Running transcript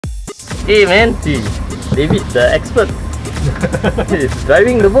Okay, man. See, David, the expert, is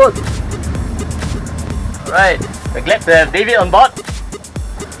driving the boat. Alright, we're glad to have David on board.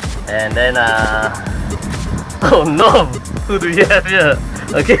 And then, oh no! Who do we have here?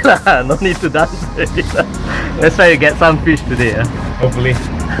 Okay lah, no need to dance already lah. Let's try to get some fish today. Hopefully.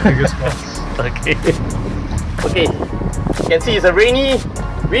 Fingers crossed. Okay. Okay. You can see it's a rainy,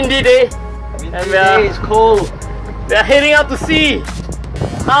 windy day. It's cold. We are heading out to sea.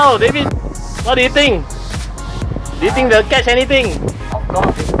 How, David? What do you think? Do you think they'll catch anything? Of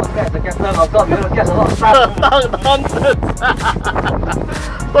course, if you catch the captain, of course, you're going to catch a lot of stuff. Nonsense.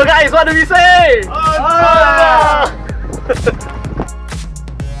 So guys, what do we say?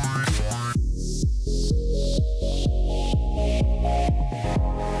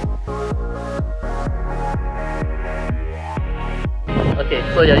 Okay,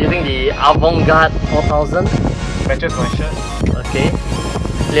 so you're using the Avant-Garde 4000. Matches my shirt. Okay,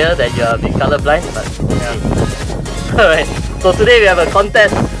 clear that you are a bit colorblind, but okay. Alright, so today we have a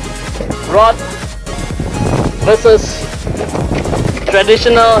contest. Rod versus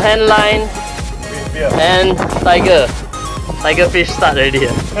traditional handline and tiger fish start already.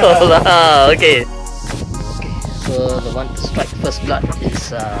 Okay. So the one to strike first blood is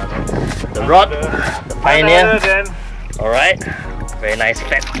the rod, the Pioneer. Alright, very nice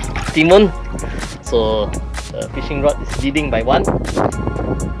fat Timon. So the fishing rod is leading by one.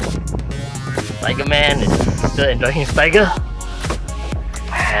 Tiger Man is still enjoying his tiger,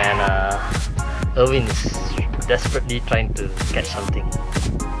 and Erwin is desperately trying to catch something.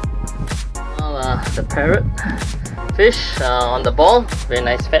 Now the parrot fish on the ball, very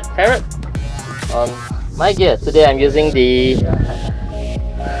nice fat parrot. On my gear today I'm using the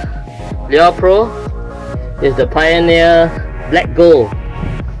Lure Pro with the Pioneer Black Gold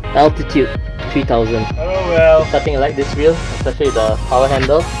altitude 3000. Oh well. Something like this reel, especially the power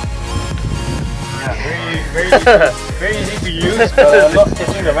handle. Yeah, very easy to use, but not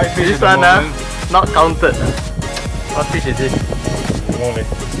catching the right fish. This one not counted. What fish is this?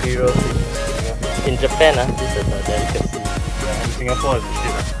 Hero fish. In Japan, this is a delicacy. Yeah, in Singapore it's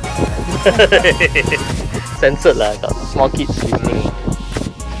shit. Censored lah, got small kids listening.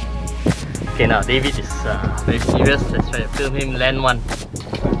 Okay, now David is very serious. Let's try to film him land one.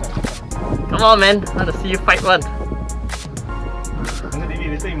 Come on, man! I want to see you fight one.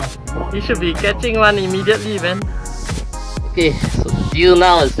 You should be catching one immediately, man. Okay, so the deal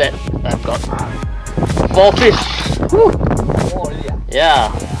now is that I've got 4 fish. Woo.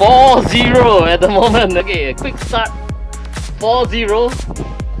 Yeah, 4-0 at the moment. Okay, a quick start. 4-0.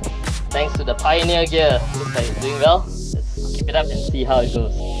 Thanks to the Pioneer gear. Looks like it's doing well. Let's keep it up and see how it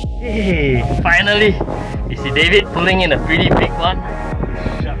goes. Hey, finally! You see David pulling in a pretty big one.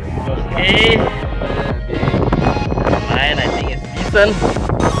 Okay. Mine, I think it's decent.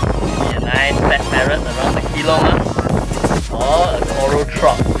 A nice fat parrot around the kilo mark. Or a coral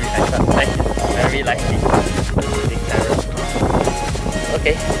trout, which I suspect is very likely. Big parrot.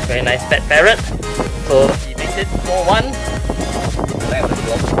 Okay, very nice fat parrot. So he makes it 4-1.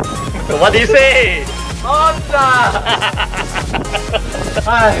 So what do you say?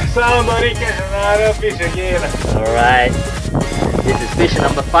 Somebody catch another fish again. Alright. This is fish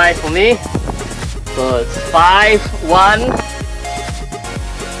number 5 for me. So it's 5-1.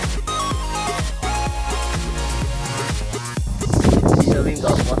 Erwin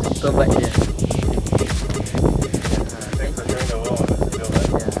got one still back here. Thanks for showing the world on the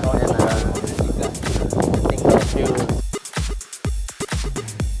still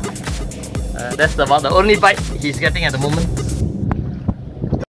that's about the only bite he's getting at the moment.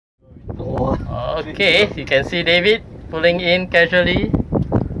 Okay, you can see David pulling in casually.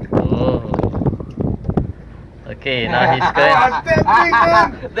 Oh. Okay, now he's going.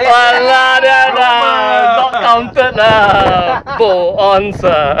 Not counted lah. Bo on,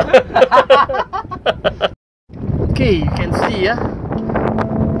 sir. Okay, you can see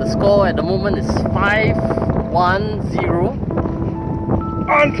the score at the moment is 5-1-0.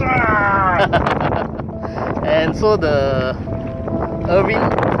 And so the Erwin,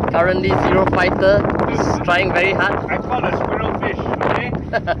 currently zero fighter, is trying very hard. I call it squirrel fish, okay?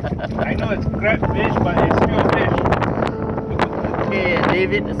 I know it's crab fish, but it's still fish. Okay, and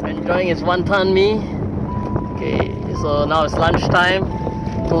David is enjoying his wonton mee. Okay, so now it's lunchtime.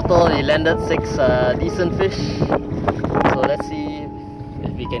 Total, he landed 6 decent fish. So let's see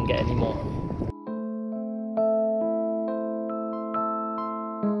if we can get any more.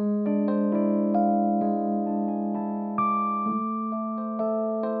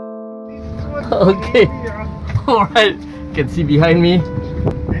 Okay, alright, you can see behind me,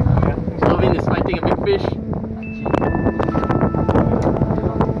 Erwin is fighting a big fish.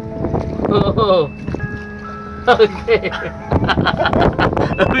 Oh. Okay.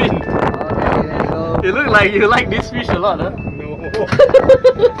 I mean, you look like you like this fish a lot, huh? No.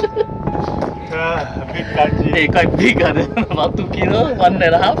 Big kanji. Hey, quite big, huh? About 2 kilo,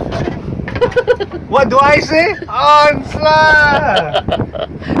 1.5. What do I say? Answer!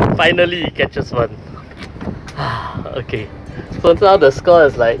 Finally, he catches one. Okay, so now the score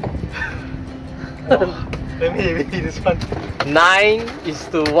is like Let me this one.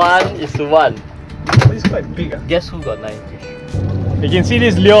 9:1:1. This is quite big. Guess who got 9 fish? You can see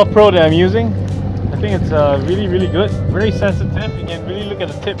this Lure Pro that I'm using. I think it's really good. Very sensitive. You can really look at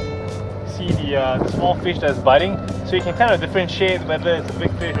the tip. See the small fish that's biting. So you can kind of differentiate whether it's a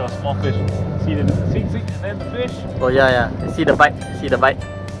big fish or a small fish. See and then the fish. Oh yeah. You see the bite?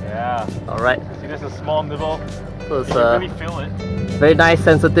 Yeah. Alright. See there's a small nibble. So it's You can really feel it. very nice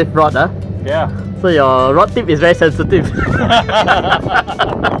sensitive rod, huh? Yeah. So your rod tip is very sensitive.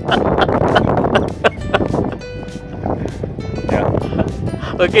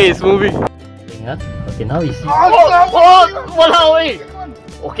 Yeah. Okay, it's moving. Okay, now we see. Walao, eh!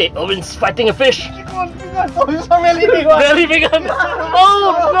 Okay, Owen's fighting a fish. Oh, this one really big one. Very big one.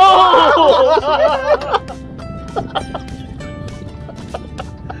 Oh no!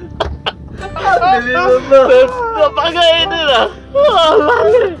 The bugger ate it.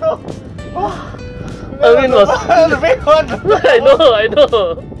 Owen was. The big one. I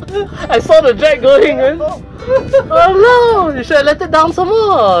know. I saw the drag going, man. Oh no! You should have let it down some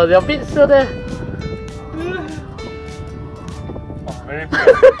more. Your feet's still there. Oh, very big.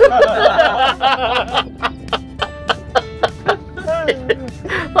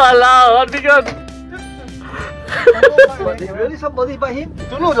 Walao, what big one? But did really somebody bite him?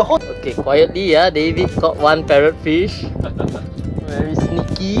 Don't know the whole. Okay, quietly, David caught 1 parrotfish. Very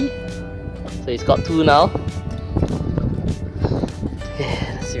sneaky. So he's got 2 now. Okay,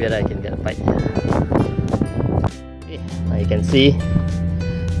 let's see whether I can get a bite. Okay, now you can see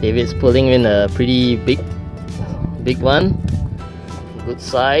David's pulling in a pretty big one. Good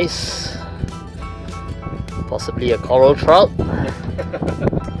size. Possibly a coral trout.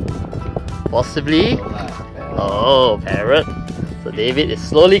 Possibly. Oh, parrot. So David is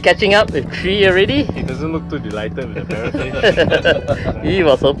slowly catching up with 3 already. He doesn't look too delighted with the parrotfish. He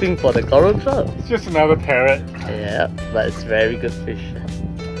was hoping for the coral trout. It's just another parrot. Yeah, but it's very good fish.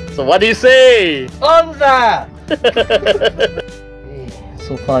 So what do you say? ONZZ!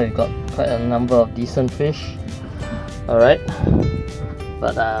 So far we've got quite a number of decent fish. Alright.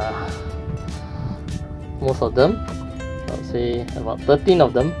 But most of them, I would say about 13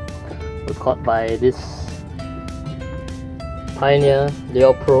 of them, were caught by this Pioneer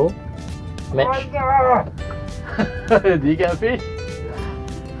Lure Pro match. Did you get a fish?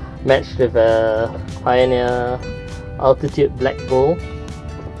 Matched with a Pioneer Altitude Black Bull.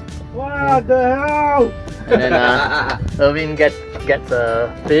 What the hell? And then Irvin gets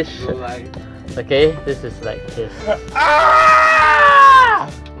a fish. Okay, this is like his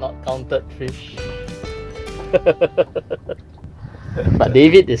not counted fish. But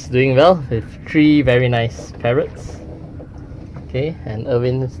David is doing well with 3 very nice parrots. Okay, and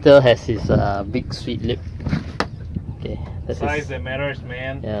Irvin still has his big sweet lip. Okay, that's Size that matters,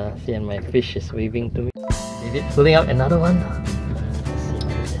 man. yeah, see, and my fish is waving to me. David pulling out another one. Let's see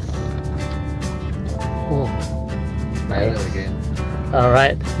what it is. Oh, nice.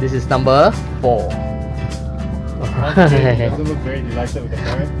 Alright, this is number 4. He doesn't look very delighted with the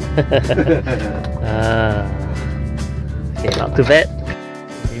parrot. Okay, not too bad.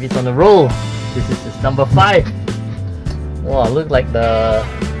 David's on the roll. This is his number 5. Wow, look like the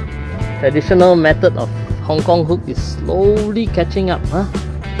traditional method of Hong Kong hook is slowly catching up, huh?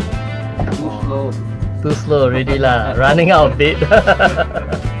 Too slow already lah, running out of bait.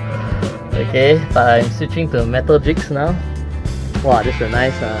 Okay, but I'm switching to metal jigs now. Wow, this is a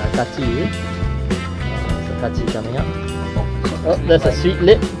nice kachi. There's a kachi coming up. Oh, there's a sweet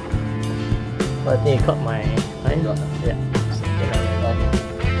lip. Oh, I think it caught my eye. Yeah.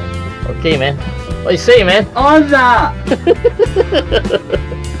 Okay, man. What you say, man? ONZZ!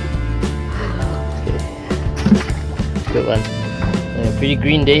 Okay. Good one. A pretty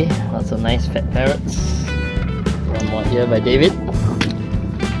green day. Lots of nice fat parrots. One more here by David.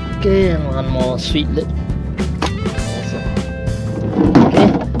 Okay, and one more sweet lip. Awesome. Okay.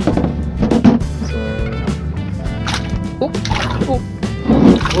 So. Oh.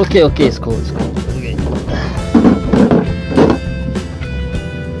 Okay, it's cool. Okay.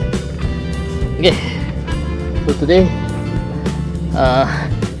 Okay, so today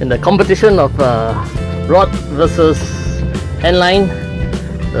in the competition of rod versus handline,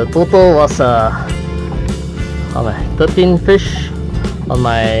 the total was 13 fish on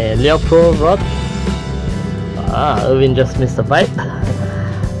my Leo Pro rod. Irvin just missed a bite.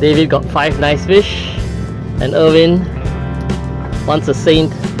 David got 5 nice fish, and Irvin, once a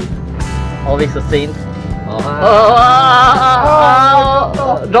saint, always a saint.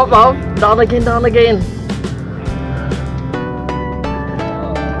 Drop down again.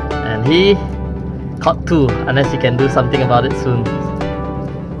 And he caught 2, unless he can do something about it soon.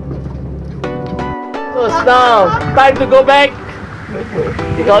 So it's now time to go back.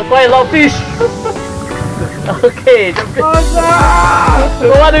 He got quite a lot of fish. Okay, so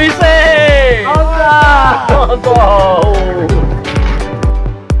what do we say?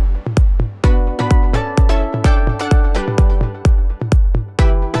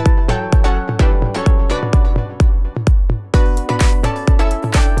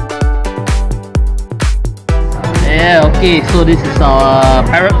 Yeah, okay, so this is our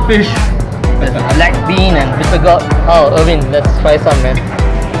parrotfish with black bean and bitter gourd. Oh, Irvin, let's try some, man.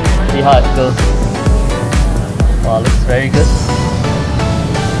 See how it goes. Oh, looks very good.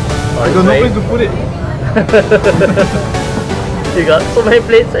 Oh, I got no place to put it. You got so many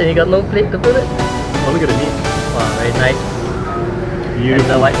plates and you got no plate to put it? Oh, look at the meat. Wow, very nice. Beautiful. And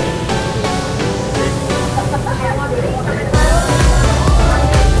the white.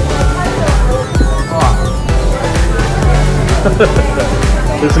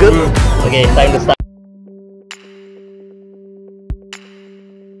 Looks good? Okay, time to start.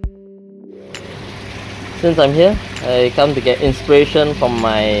 Since I'm here, I come to get inspiration from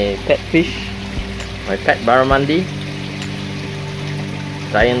my pet fish, my pet barramundi,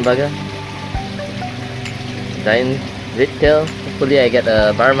 giant bugger, giant red tail. Hopefully I get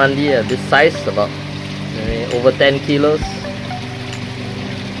a barramundi this size, about over 10 kilos.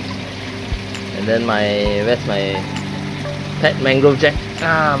 And then where's my pet mangrove jack?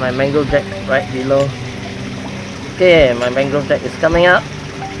 My mangrove jack right below. Okay, my mangrove jack is coming up.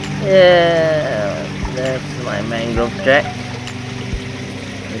 Yeah, that's my mangrove jack.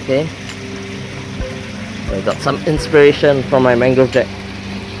 Okay, I got some inspiration from my mangrove jack.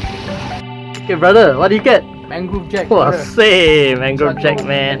 Okay, brother, what do you get? Mangrove jack. Oh, say mangrove jack,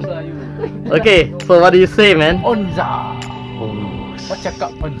 man. Okay, so what do you say, man? ONZZ. Oh, What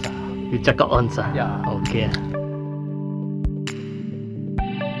cakap ONZZ? you cakap ONZZ? Yeah. Okay.